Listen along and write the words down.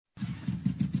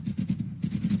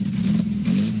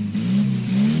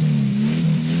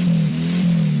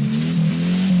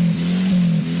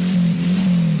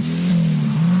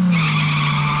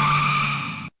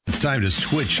time to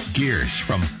switch gears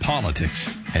from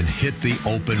politics and hit the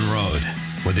open road,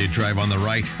 whether you drive on the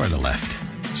right or the left.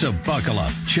 So buckle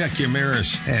up, check your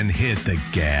mirrors, and hit the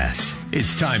gas.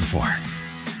 It's time for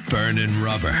Burnin'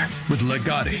 Rubber with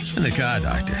Ligotti and the Car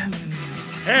Doctor.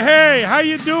 Hey, how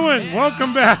you doing?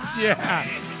 Welcome back. Yeah,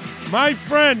 my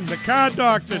friend, the Car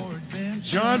Doctor,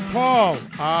 John Paul.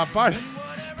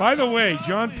 By the way,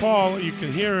 John Paul, you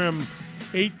can hear him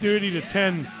 8:30 to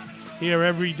 10 here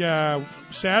every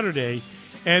Saturday.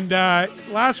 And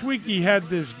last week he had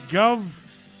this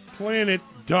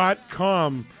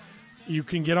govplanet.com. You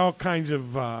can get all kinds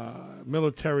of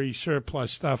military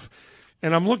surplus stuff.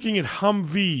 And I'm looking at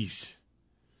Humvees.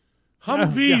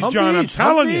 Humvees, John, I'm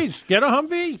telling you. Get a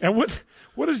Humvee. And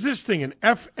what is this thing? An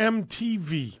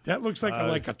FMTV? That looks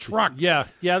like a truck. Yeah.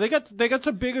 They got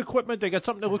some big equipment. They got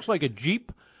something that looks like a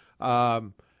Jeep,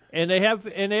 and they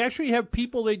actually have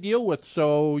people they deal with,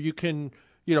 so you can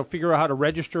figure out how to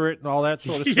register it and all that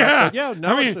sort of stuff.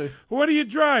 But what do you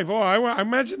drive? Oh, I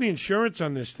imagine the insurance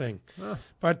on this thing.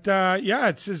 But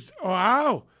it says,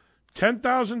 wow,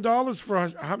 $10,000 for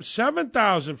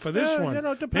 $7,000 for this one.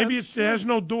 Depends. Maybe it has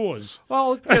no doors.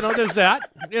 Well, there's that.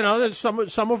 There's some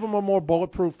of them are more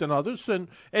bulletproof than others, and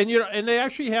they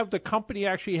actually have, the company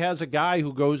actually has a guy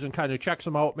who goes and kind of checks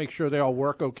them out, makes sure they all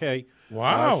work okay.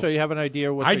 Wow! So you have an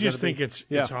idea what I just think it's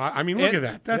hot. I mean, look at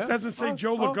that. That doesn't say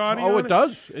Joe Ligotti. Oh, on it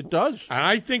does. It does. And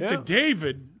I think that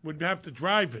David would have to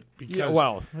drive it because.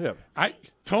 Yeah. I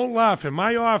don't laugh. In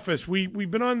my office, we've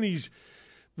been on this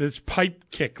pipe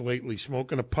kick lately,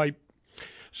 smoking a pipe.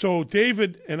 So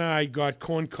David and I got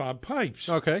corncob pipes.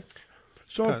 Okay.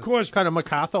 So of course, kind of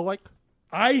MacArthur-like.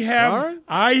 I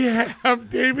have.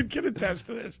 David can attest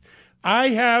to this.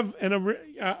 I have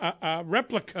a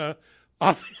replica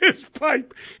of his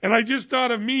pipe, and I just thought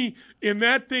of me in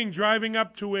that thing driving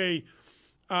up to an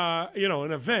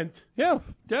event. Yeah.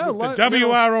 The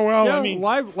WROL. I mean,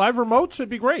 live remotes would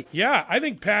be great. Yeah, I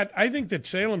think that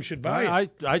Salem should buy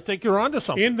it. I think you're onto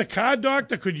something. And the Car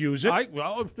Doctor could use it. As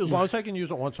long as I can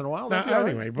use it once in a while.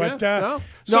 Anyway, right. but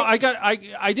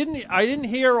I didn't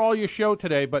hear all your show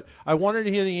today, but I wanted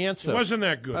to hear the answer. It wasn't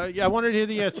that good. I wanted to hear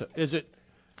the answer. Is it?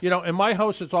 In my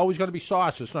house, it's always going to be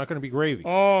sauce. It's not going to be gravy.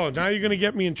 Oh, now you're going to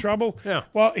get me in trouble? Yeah.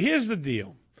 Well, here's the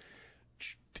deal.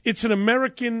 It's an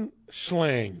American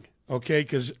slang, okay?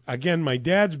 Because, again, my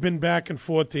dad's been back and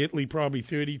forth to Italy probably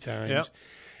 30 times. Yep.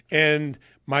 And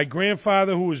my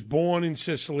grandfather, who was born in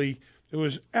Sicily, it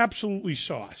was absolutely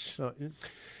sauce.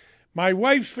 My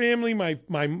wife's family, my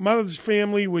mother's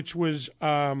family, which was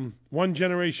one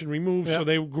generation removed, so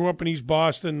they grew up in East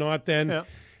Boston, North End. Yep.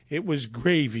 It was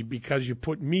gravy because you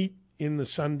put meat in the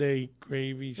Sunday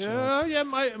gravy. So. Yeah.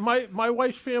 My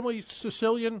wife's family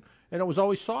Sicilian, and it was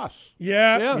always sauce.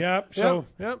 Yeah. So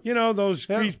those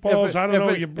grease balls. I don't know.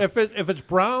 If it's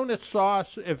brown, it's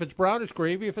sauce. If it's brown, it's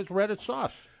gravy. If it's red, it's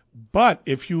sauce. But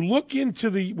if you look into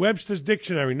the Webster's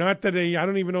Dictionary, not that I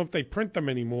don't even know if they print them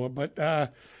anymore, but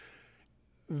a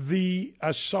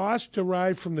sauce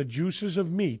derived from the juices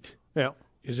of meat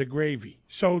is a gravy.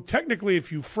 So technically,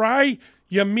 if you fry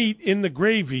your meat in the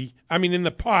gravy, in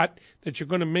the pot that you're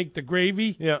going to make the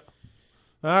gravy. Yeah.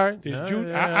 All right.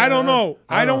 I don't know.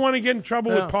 I don't want to get in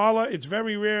trouble with Paula. It's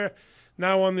very rare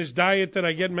now on this diet that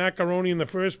I get macaroni in the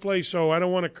first place, so I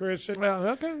don't want to curse it. Well,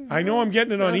 okay. I know I'm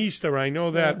getting it on Easter. I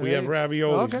know that. We have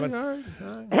raviolis. Okay, but all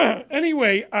right.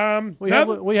 Anyway. We had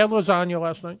lasagna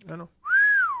last night. I know.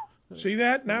 See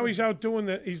that? Now he's out doing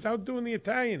the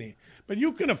Italian here. But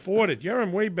you can afford it. You're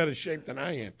in way better shape than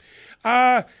I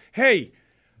am. Hey,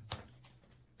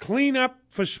 clean up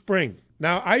for spring.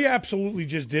 Now, I absolutely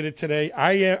just did it today.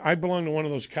 I belong to one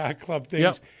of those car club things.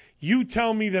 Yep. You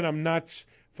tell me that I'm nuts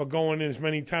for going in as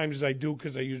many times as I do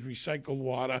because I use recycled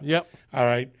water. Yep. All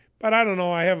right. But I don't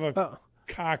know. I have a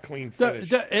car clean finish.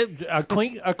 A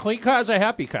clean car is a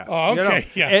happy car. Oh, okay.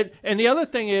 Yeah. And the other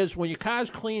thing is, when your car's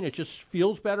clean, it just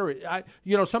feels better.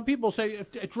 Some people say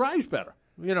it drives better.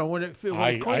 When it's clean.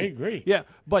 I agree. Yeah.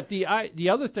 But the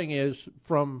other thing is,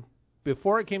 from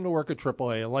before I came to work at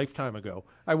AAA a lifetime ago,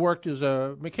 I worked as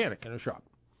a mechanic in a shop.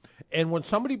 And when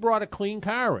somebody brought a clean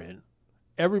car in,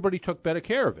 everybody took better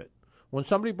care of it. When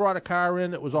somebody brought a car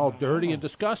in that was all dirty and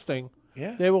disgusting,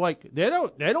 they were like, they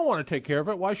don't want to take care of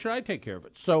it. Why should I take care of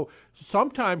it? So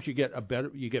sometimes you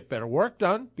get better work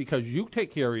done because you take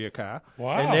care of your car,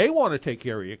 and they want to take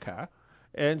care of your car,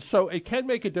 and so it can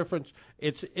make a difference.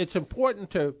 It's important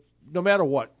to, no matter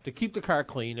what, to keep the car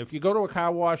clean. If you go to a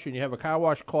car wash and you have a car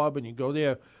wash club and you go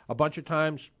there a bunch of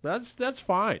times, that's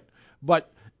fine.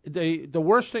 But the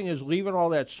worst thing is leaving all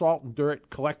that salt and dirt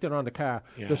collected on the car.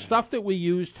 Yeah. The stuff that we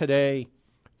use today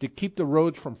to keep the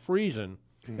roads from freezing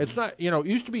It's not, it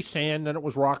used to be sand, then it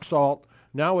was rock salt.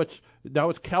 Now it's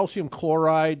calcium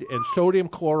chloride and sodium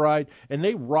chloride, and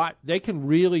they rot. They can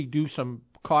really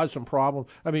cause some problems.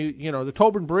 I mean, the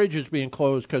Tobin Bridge is being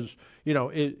closed because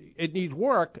it needs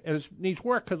work, and it needs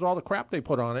work because all the crap they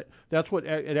put on it. That's what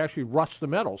it actually rusts the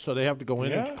metal, so they have to go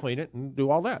in and clean it and do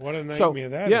all that. What a nightmare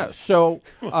that is. Yeah,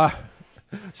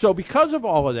 so because of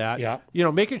all of that,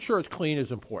 making sure it's clean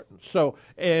is important. So,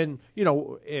 and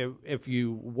if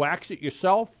you wax it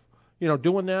yourself,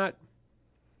 doing that,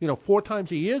 4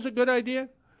 times a year is a good idea.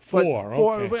 Four.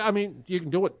 Okay. I mean, you can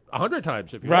do it 100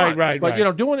 times if you want. Right. But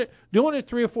doing it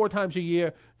 3 or 4 times a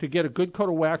year to get a good coat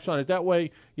of wax on it. That way,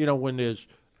 when there's,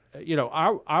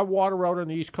 our water out on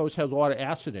the East Coast has a lot of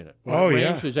acid in it. When it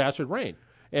rains, there's acid rain.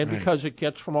 And because it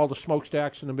gets from all the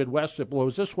smokestacks in the Midwest, it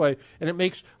blows this way, and it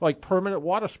makes like permanent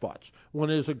water spots. When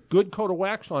there's a good coat of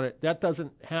wax on it, that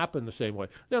doesn't happen the same way.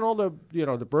 Then all the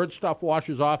the bird stuff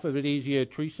washes off of it easier,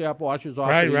 tree sap washes off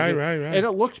of it easier, right. and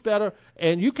it looks better.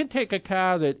 And you can take a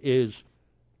car that is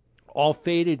all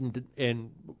faded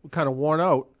and kind of worn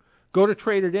out, go to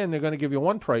trade it in, they're going to give you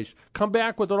one price. Come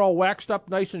back with it all waxed up,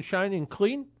 nice and shiny and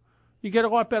clean, you get a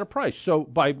lot better price. So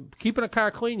by keeping a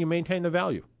car clean, you maintain the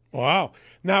value. Wow.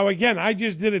 Now, again, I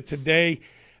just did it today.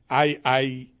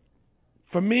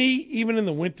 For me, even in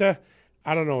the winter,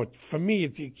 I don't know. For me,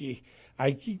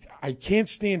 I can't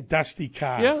stand dusty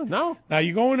cars. Yeah, no. Now,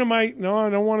 you go into I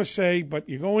don't want to say, but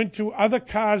you go into other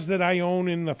cars that I own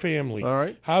in the family. All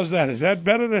right. How's that? Is that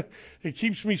better? It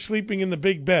keeps me sleeping in the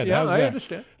big bed. Yeah, How's I that?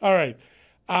 understand. All right.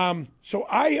 So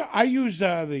I use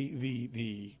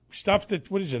the stuff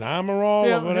that, what is it,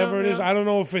 Armorall or whatever it is. I don't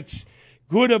know if it's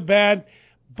good or bad.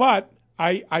 But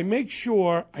I make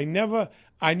sure I never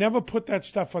put that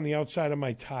stuff on the outside of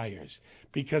my tires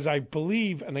because I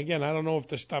believe, and again, I don't know if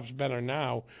the stuff's better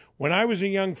now. When I was a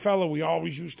young fellow, we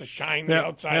always used to shine the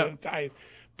outside of the tires,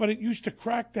 but it used to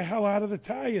crack the hell out of the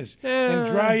tires and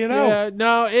dry it out.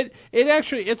 No, it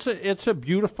actually it's a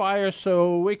beautifier,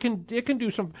 so it can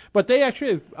do some. But they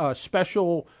actually have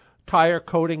special tire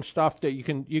coating stuff that you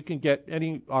can get.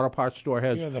 Any auto parts store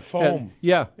has. Yeah, the foam.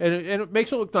 And it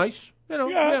makes it look nice.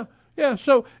 Yeah.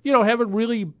 So having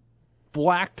really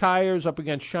black tires up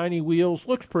against shiny wheels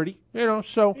looks pretty.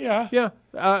 So yeah.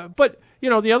 But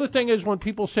the other thing is when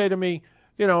people say to me,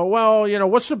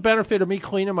 what's the benefit of me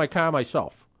cleaning my car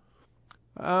myself?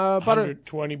 About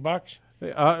 $120.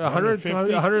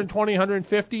 120,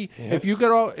 150. Yeah. If you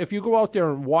go out there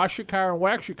and wash your car and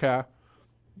wax your car,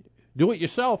 do it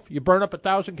yourself, you burn up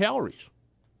 1,000 calories.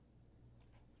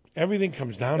 Everything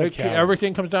comes down to calories.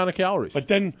 Everything comes down to calories. But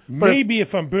then maybe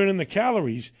if I'm burning the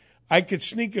calories, I could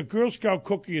sneak a Girl Scout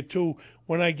cookie or two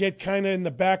when I get kind of in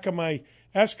the back of my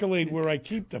Escalade where I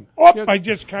keep them. I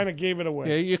just kind of gave it away.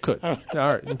 Yeah, you could. All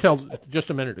right, until just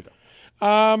a minute ago.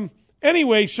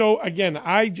 Anyway, so again,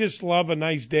 I just love a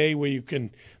nice day where you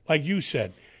can, like you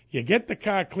said, you get the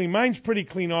car clean. Mine's pretty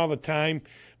clean all the time.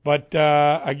 But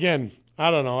again,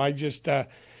 I don't know. I just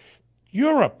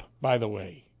Europe, by the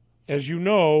way. As you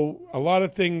know, a lot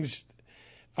of things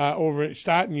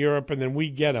start in Europe, and then we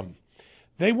get them.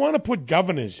 They want to put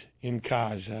governors in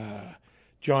cars,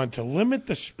 John, to limit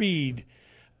the speed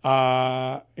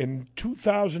in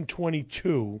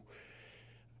 2022.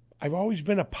 I've always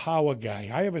been a power guy.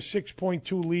 I have a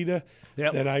 6.2 liter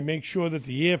that I make sure that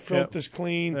the air filter's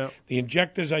clean. The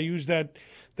injectors, I use that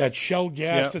shell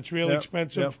gas that's really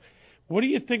expensive. What do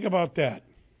you think about that?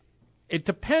 It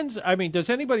depends. I mean, does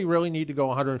anybody really need to go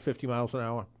 150 miles an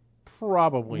hour?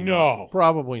 Probably no. Not.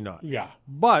 Probably not. Yeah.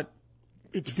 But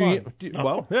it's fun.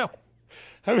 Well, yeah.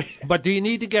 I mean, but do you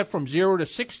need to get from 0 to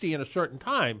 60 in a certain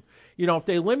time? If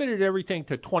they limited everything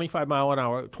to 25 mile an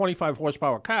hour, 25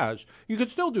 horsepower cars, you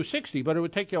could still do 60, but it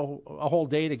would take you a whole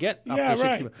day to get up to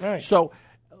 60. Right. So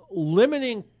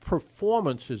limiting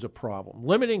performance is a problem.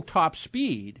 Limiting top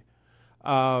speed,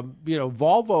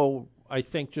 Volvo, I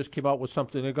think, just came out with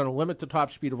something. They're going to limit the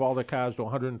top speed of all their cars to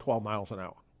 112 miles an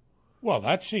hour. Well,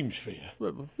 that seems fair.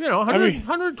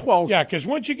 112. Yeah, because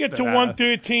once you get to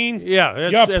 113,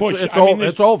 you're pushed.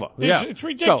 It's over. It's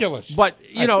ridiculous. So, but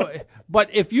but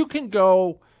if you can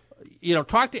go,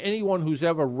 talk to anyone who's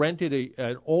ever rented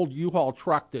an old U-Haul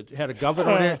truck that had a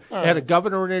governor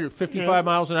in it, at 55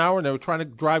 miles an hour, and they were trying to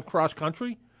drive cross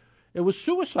country. It was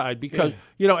suicide because,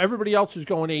 everybody else is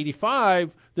going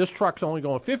 85. This truck's only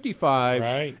going 55.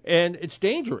 Right. And it's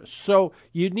dangerous. So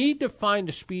you need to find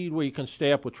a speed where you can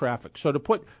stay up with traffic. So to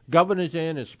put governors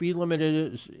in and speed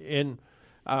limiters in,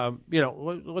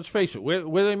 let's face it, where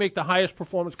they make the highest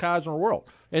performance cars in the world?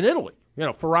 In Italy.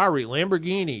 Ferrari,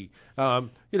 Lamborghini,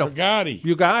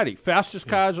 Bugatti, fastest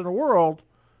cars in the world,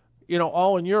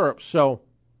 all in Europe. So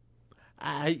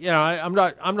I'm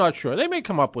not sure. They may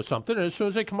come up with something, and as soon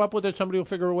as they come up with it, somebody will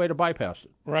figure a way to bypass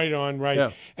it. Right on, right.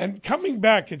 Yeah. And coming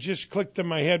back, it just clicked in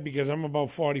my head because I'm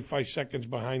about 45 seconds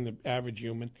behind the average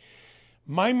human.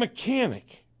 My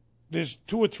mechanic, there's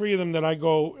 2 or 3 of them that I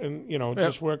go and,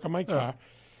 just work on my car.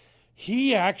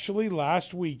 He actually,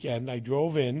 last weekend, I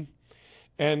drove in,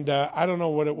 and I don't know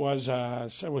what it was. I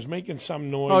was making some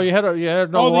noise. Oh, you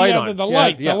had no light on. The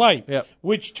light, yeah.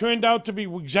 which turned out to be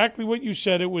exactly what you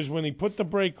said. It was when he put the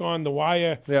brake on, the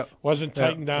wire wasn't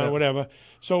tightened down or whatever.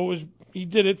 So he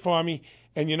did it for me.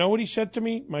 And you know what he said to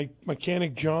me? My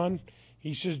mechanic, John,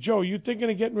 he says, Joe, you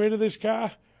thinking of getting rid of this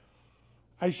car?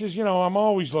 I says, I'm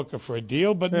always looking for a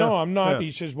deal, but no, I'm not. Yeah.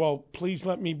 He says, well, please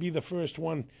let me be the first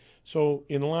one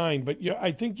in line. But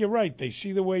I think you're right. They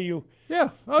see the way you... Yeah.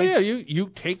 Oh, yeah.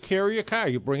 You take care of your car.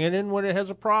 You bring it in when it has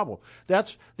a problem.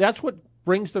 That's what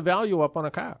brings the value up on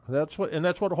a car. That's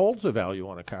what holds the value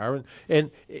on a car.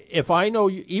 And if I know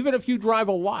you, even if you drive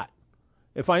a lot,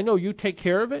 if I know you take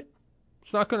care of it,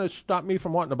 it's not going to stop me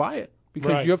from wanting to buy it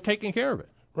because you have taken care of it.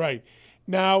 Right.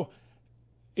 Now,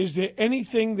 is there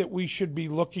anything that we should be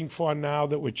looking for now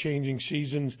that we're changing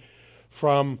seasons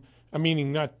from,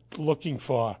 meaning not looking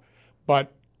for,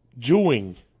 but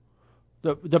doing?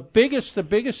 The biggest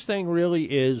thing really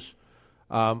is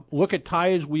look at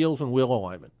tires, wheels, and wheel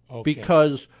alignment. Okay.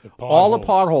 Because all the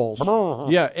potholes.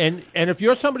 Yeah, and if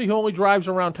you're somebody who only drives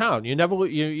around town,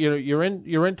 you're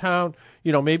in town.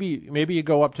 Maybe you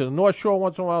go up to the North Shore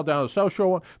once in a while, down to the South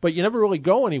Shore, but you never really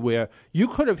go anywhere. You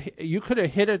could have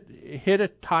hit a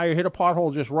tire, hit a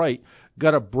pothole just right.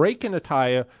 Got a break in the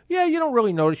tire. Yeah, you don't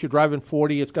really notice. You're driving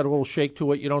 40. It's got a little shake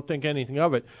to it. You don't think anything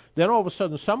of it. Then all of a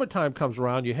sudden, summertime comes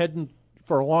around. You're heading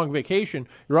for a long vacation.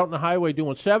 You're out on the highway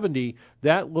doing 70.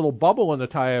 That little bubble in the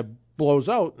tire blows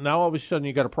out. Now all of a sudden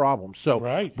you got a problem.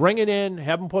 So bring it in,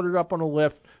 have them put it up on a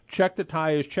lift, check the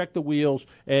tires, check the wheels,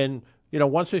 and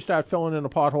once they start filling in the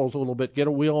potholes a little bit, get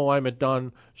a wheel alignment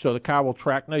done so the car will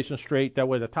track nice and straight. That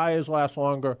way the tires last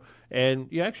longer, and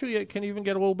you actually can even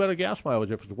get a little better gas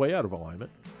mileage if it's way out of alignment.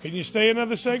 Can you stay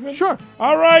another segment? Sure.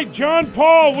 All right, John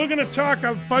Paul, we're going to talk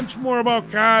a bunch more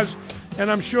about cars, and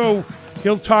I'm sure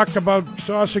he'll talk about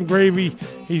sauce and gravy.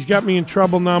 He's got me in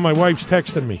trouble now. My wife's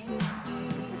texting me.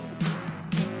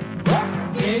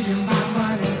 Gave you my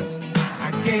money,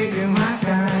 I gave you my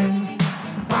time.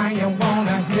 Why you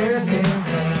wanna hear me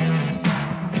then?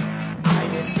 Are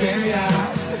you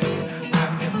serious?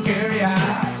 I'm just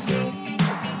curious.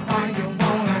 Why you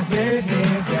wanna hear me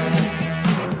then?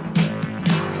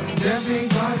 Just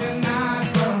because you're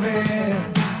not for it.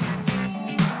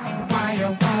 Why you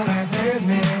wanna hear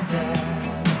me then?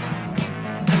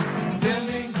 Just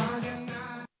because you're not.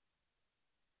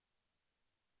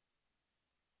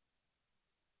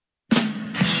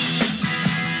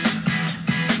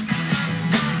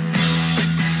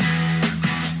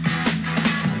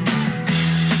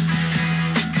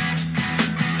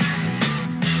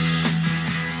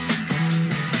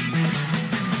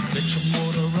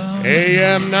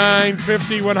 AM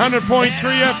 950, 100.3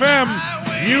 FM.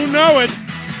 You know it.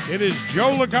 It is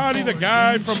Joe Ligotti, the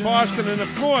guy from Boston, and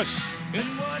of course,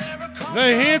 the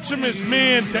handsomest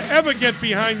man to ever get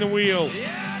behind the wheel.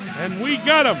 And we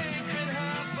got him.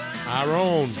 Our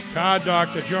own car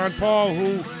doctor, John Paul,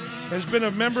 who has been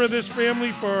a member of this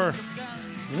family for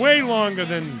way longer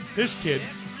than this kid.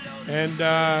 And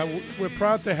we're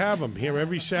proud to have him here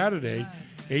every Saturday,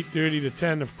 8:30 to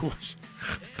 10, of course.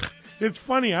 It's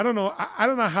funny. I don't know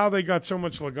how they got so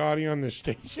much Ligotti on this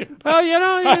station. Well,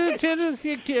 you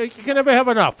can never have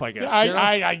enough, I guess.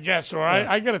 I guess, or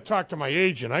I got to talk to my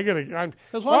agent.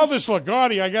 All this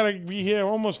Ligotti, I got to be here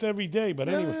almost every day. But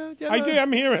anyway,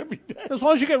 I'm here every day. As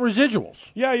long as you get residuals.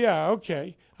 Yeah,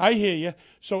 okay. I hear you.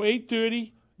 So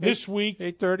 8:30 this week.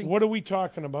 8:30. What are we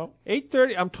talking about?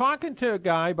 8:30. I'm talking to a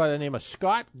guy by the name of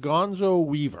Scott Gonzo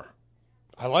Weaver.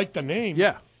 I like the name.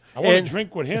 Yeah. I want to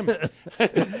drink with him.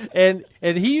 and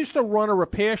he used to run a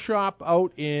repair shop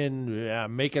out in,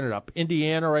 making it up,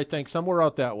 Indiana, I think, somewhere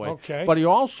out that way. Okay. But he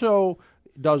also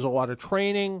does a lot of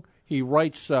training. He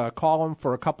writes a column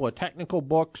for a couple of technical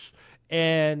books.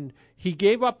 And he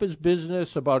gave up his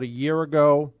business about a year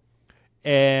ago.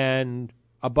 And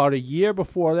about a year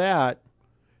before that,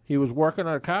 he was working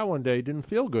on a car one day, didn't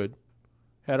feel good,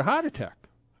 had a heart attack.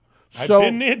 I've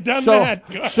been there, done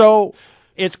that. So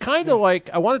it's kind of like,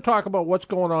 I want to talk about what's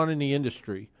going on in the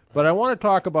industry, but I want to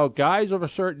talk about guys of a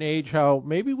certain age, how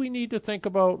maybe we need to think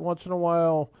about once in a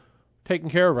while taking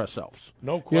care of ourselves.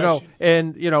 No question.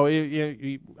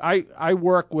 I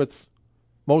work with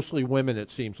mostly women, it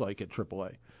seems like, at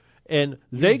AAA. And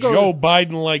they go Joe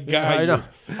Biden-like guy. I know.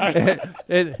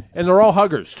 and they're all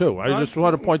huggers, too. I just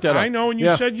want to point that out. I know, and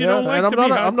you said you don't like and to be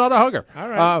hugged. I'm not a hugger. All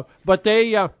right. But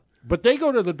they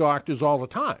go to the doctors all the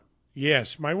time.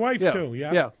 Yes, my wife, too.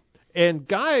 Yeah. And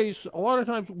guys, a lot of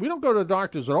times, we don't go to the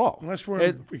doctors at all. Unless we're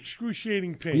in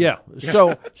excruciating pain. Yeah.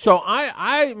 So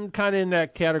I'm kind of in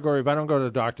that category of I don't go to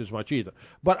the doctors much either.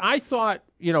 But I thought,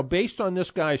 based on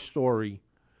this guy's story,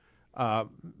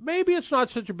 maybe it's not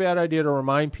such a bad idea to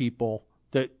remind people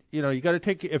that, you got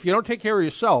to if you don't take care of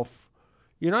yourself,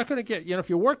 you're not going to get, if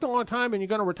you worked a long time and you're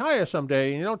going to retire someday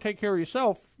and you don't take care of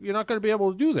yourself, you're not going to be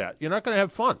able to do that. You're not going to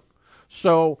have fun.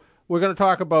 So we're going to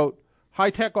talk about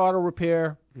high-tech auto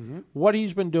repair, what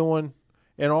he's been doing,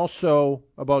 and also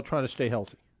about trying to stay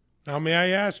healthy. Now, may I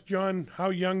ask, John, how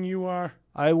young you are?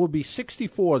 I will be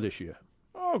 64 this year.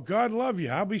 Oh, God love you.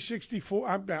 I'll be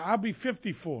 64. I'll be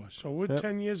 54, so we're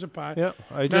 10 years apart. Yeah,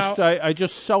 I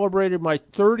just celebrated my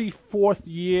 34th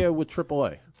year with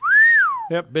AAA.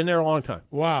 Yep, been there a long time.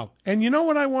 Wow. And you know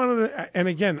what I wanted to, and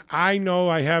again, I know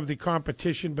I have the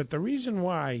competition, but the reason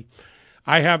why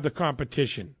I have the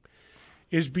competition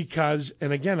is because,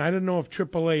 and again, I don't know if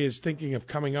AAA is thinking of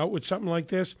coming out with something like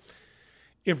this.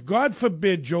 If, God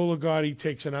forbid, Joe Ligotti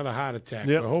takes another heart attack,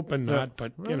 we're hoping not,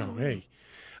 but, hey.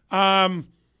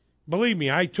 Believe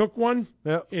me, I took one.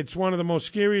 Yep. It's one of the most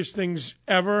scariest things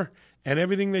ever, and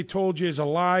everything they told you is a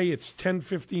lie. It's 10,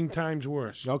 15 times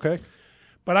worse. Okay.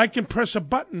 But I can press a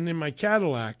button in my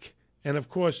Cadillac, and, of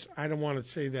course, I don't want to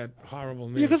say that horrible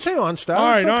name. You can say OnStar. All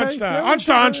right, okay.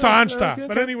 OnStar. Okay.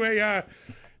 But anyway,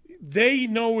 they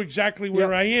know exactly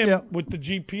where I am with the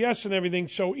GPS and everything,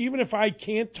 so even if I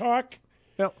can't talk,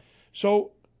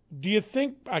 so do you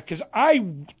think, because I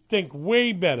think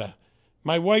way better,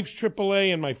 my wife's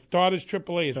AAA and my daughter's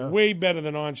AAA is way better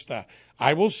than OnStar.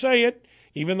 I will say it,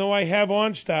 even though I have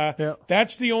OnStar,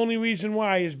 that's the only reason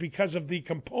why is because of the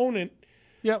component.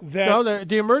 Yeah,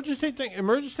 the emergency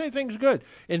thing's good.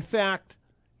 In fact,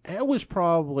 it was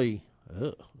probably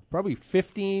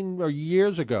 15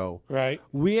 years ago. Right.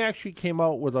 We actually came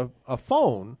out with a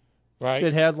phone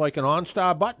that had like an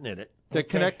OnStar button in it that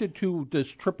connected to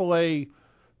this AAA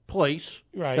place.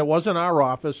 Right. That wasn't our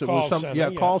office. It was some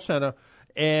center, call center,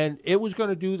 and it was going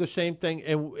to do the same thing.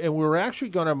 And we were actually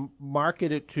going to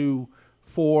market it to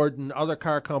Ford and other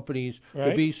car companies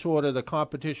to be sort of the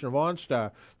competition of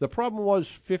OnStar. The problem was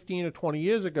 15 or 20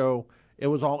 years ago, it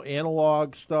was all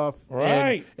analog stuff.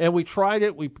 Right. And we tried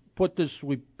it. We built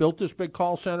this big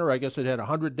call center. I guess it had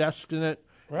 100 desks in it.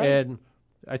 Right. And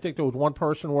I think there was one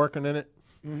person working in it.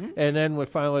 Mm-hmm. And then we're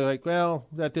finally like, well,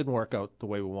 that didn't work out the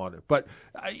way we wanted. But,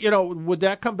 would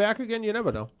that come back again? You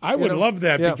never know. I would love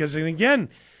that because, and again,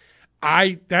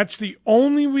 that's the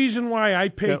only reason why I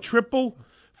pay triple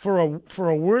for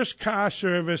a worse car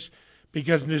service,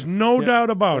 because there's no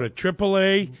doubt about it.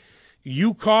 AAA,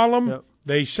 you call them,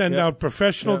 they send out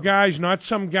professional guys, not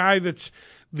some guy that's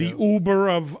the Uber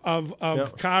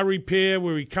of car repair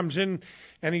where he comes in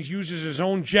and he uses his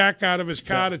own jack out of his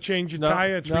car to change a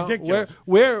tire. It's ridiculous.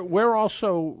 We're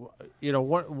also,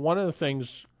 one of the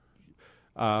things,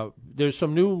 there's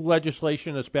some new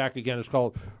legislation that's back again. It's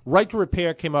called Right to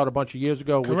Repair, came out a bunch of years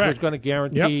ago, which was going to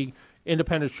guarantee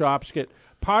independent shops get.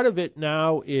 Part of it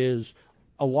now is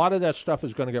a lot of that stuff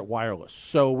is going to get wireless.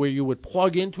 So where you would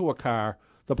plug into a car,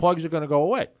 the plugs are going to go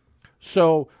away.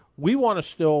 So we want to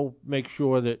still make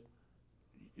sure that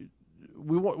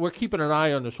we're keeping an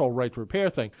eye on this whole right to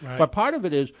repair thing. Right. But part of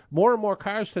it is more and more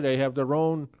cars today have their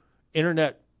own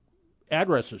internet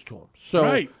addresses to them. So,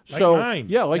 like mine.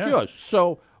 Yeah, like yours.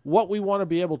 So what we want to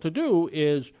be able to do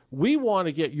is we want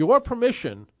to get your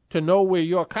permission to know where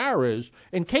your car is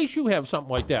in case you have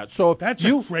something like that. So if that's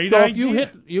a great idea.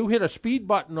 If you hit a speed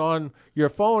button on your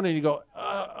phone and you go,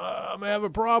 I'm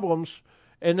having problems,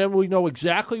 and then we know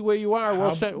exactly where you are,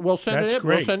 we'll send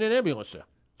an ambulance there.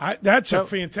 That's a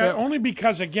fantastic. Only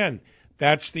because, again,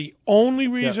 that's the only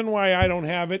reason why I don't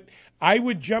have it. I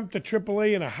would jump to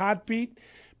AAA in a heartbeat,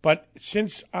 but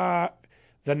since the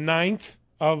 9th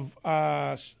of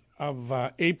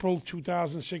April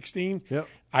 2016,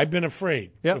 I've been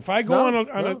afraid. If I go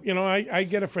I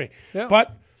get afraid.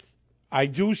 But I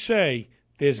do say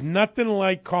there's nothing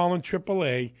like calling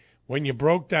AAA when you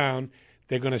broke down.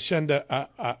 They're going to send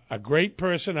a great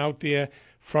person out there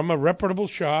from a reputable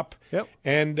shop.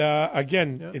 And,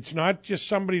 again, it's not just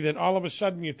somebody that all of a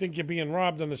sudden you think you're being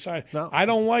robbed on the side. No. I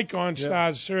don't like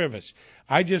OnStar's service.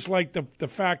 I just like the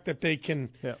fact that they can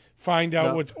find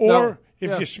out what's – or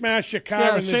if you smash your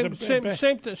car and there's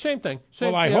same thing.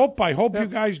 Well, I hope you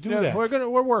guys do that.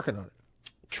 We're working on it.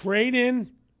 Trade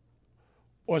in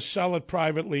or sell it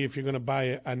privately if you're going to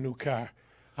buy a new car.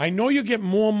 I know you get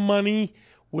more money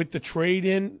with the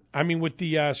trade-in? I mean, with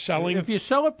the selling? If you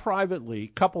sell it privately,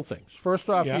 couple things. First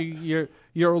off, Yeah.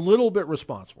 you're a little bit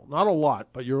responsible. Not a lot,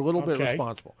 but you're a little bit Okay.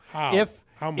 responsible. How?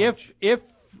 How much? If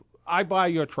I buy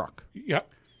your truck Yep.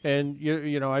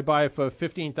 and I buy it for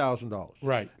 $15,000,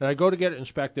 Right. and I go to get it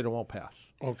inspected, it won't pass.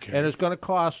 Okay. And it's going to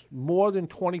cost more than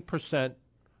 20%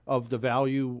 of the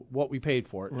value what we paid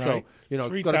for it. Right. So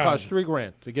it's going to cost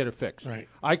 $3,000 to get it fixed. Right.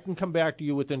 I can come back to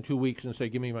you within 2 weeks and say,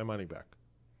 give me my money back.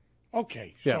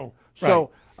 Okay. Yeah. So,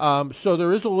 So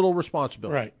there is a little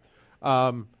responsibility.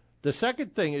 right. The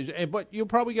second thing is, but you'll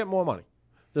probably get more money.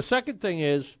 The second thing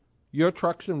is your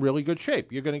truck's in really good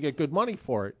shape. You're going to get good money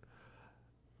for it.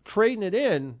 Trading it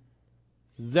in,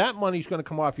 that money's going to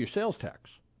come off your sales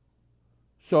tax.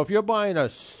 So if you're buying a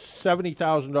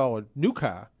 $70,000 new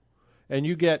car and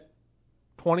you get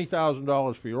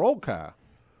 $20,000 for your old car,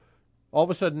 all of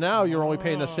a sudden now you're only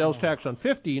paying the sales tax on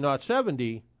 50, not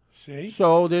 70. See?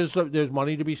 So there's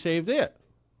money to be saved there.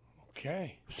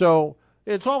 Okay. So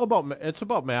it's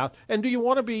about math. And do you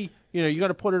want to be, you're going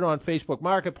to put it on Facebook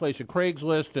Marketplace and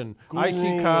Craigslist and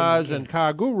IC Cars and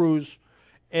Car Gurus,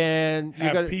 and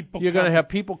you're going to have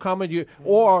people coming.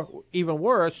 Or even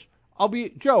worse, I'll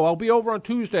be over on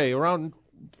Tuesday around.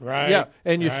 Right. Yeah,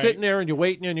 and you're sitting there and you're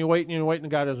waiting and you're waiting and you're waiting,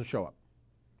 and the guy doesn't show up.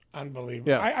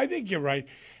 Unbelievable. Yeah. I think you're right.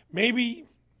 Maybe,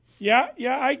 yeah,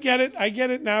 I get it. I get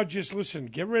it now. Just listen,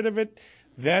 get rid of it.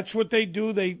 That's what they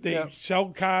do. They sell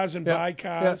cars and buy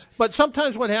cars. Yeah. But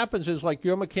sometimes what happens is, like,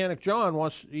 your mechanic John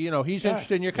wants, he's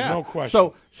interested in your car. No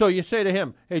question. So you say to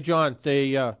him, "Hey John,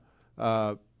 they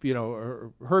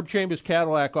Herb Chambers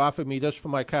Cadillac offered me this for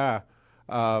my car.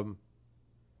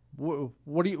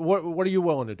 What are you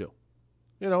willing to do?"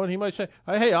 And he might say,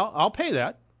 "Hey, I'll pay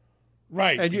that."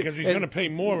 Right, because he's going to pay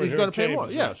more. He's going to pay more.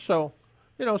 Yeah. Right. So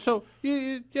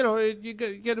you get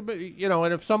a bit,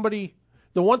 and if somebody,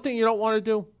 the one thing you don't want to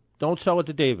do, don't sell it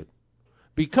to David,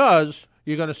 because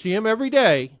you're going to see him every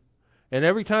day, and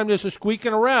every time there's a squeak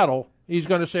and a rattle, he's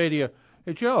going to say to you,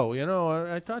 "Hey Joe,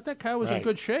 I thought that car was in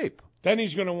good shape." Then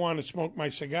he's going to want to smoke my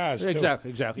cigars, too.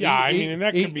 Exactly. Yeah, and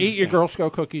that could be... Eat your Girl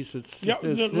Scout cookies.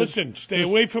 Listen, stay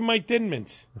away from my Thin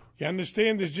Mints. You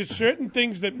understand? There's just certain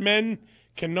things that men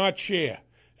cannot share,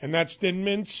 and that's Thin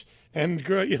Mints and,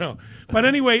 But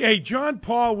anyway, hey, John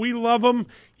Paul, we love him.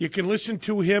 You can listen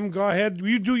to him. Go ahead.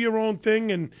 You do your own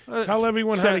thing and tell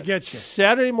everyone how to get you.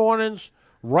 Saturday mornings,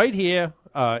 right here,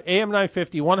 AM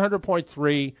 950,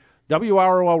 100.3,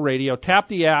 WROL Radio. Tap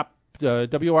the app,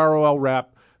 WROL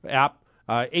app,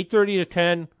 8:30 to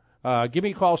 10. Give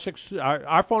me a call.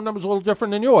 Our phone number is a little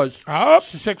different than yours.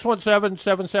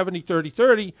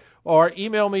 617-770-3030, or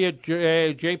email me at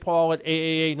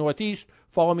jpaul@AAA Northeast.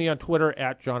 Follow me on Twitter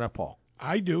at John F. Paul.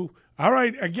 I do. All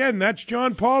right. Again, that's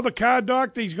John Paul, the car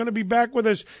doctor. He's going to be back with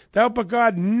us, the help of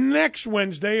God, next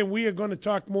Wednesday, and we are going to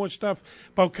talk more stuff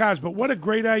about cars. But what a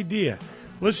great idea.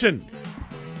 Listen,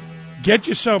 get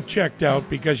yourself checked out,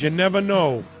 because you never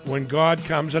know when God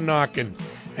comes a-knocking.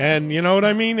 And you know what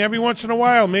I mean? Every once in a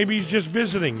while, maybe he's just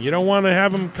visiting. You don't want to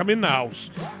have him come in the house.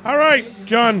 All right,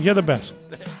 John, you're the best.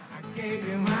 I gave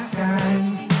you my time.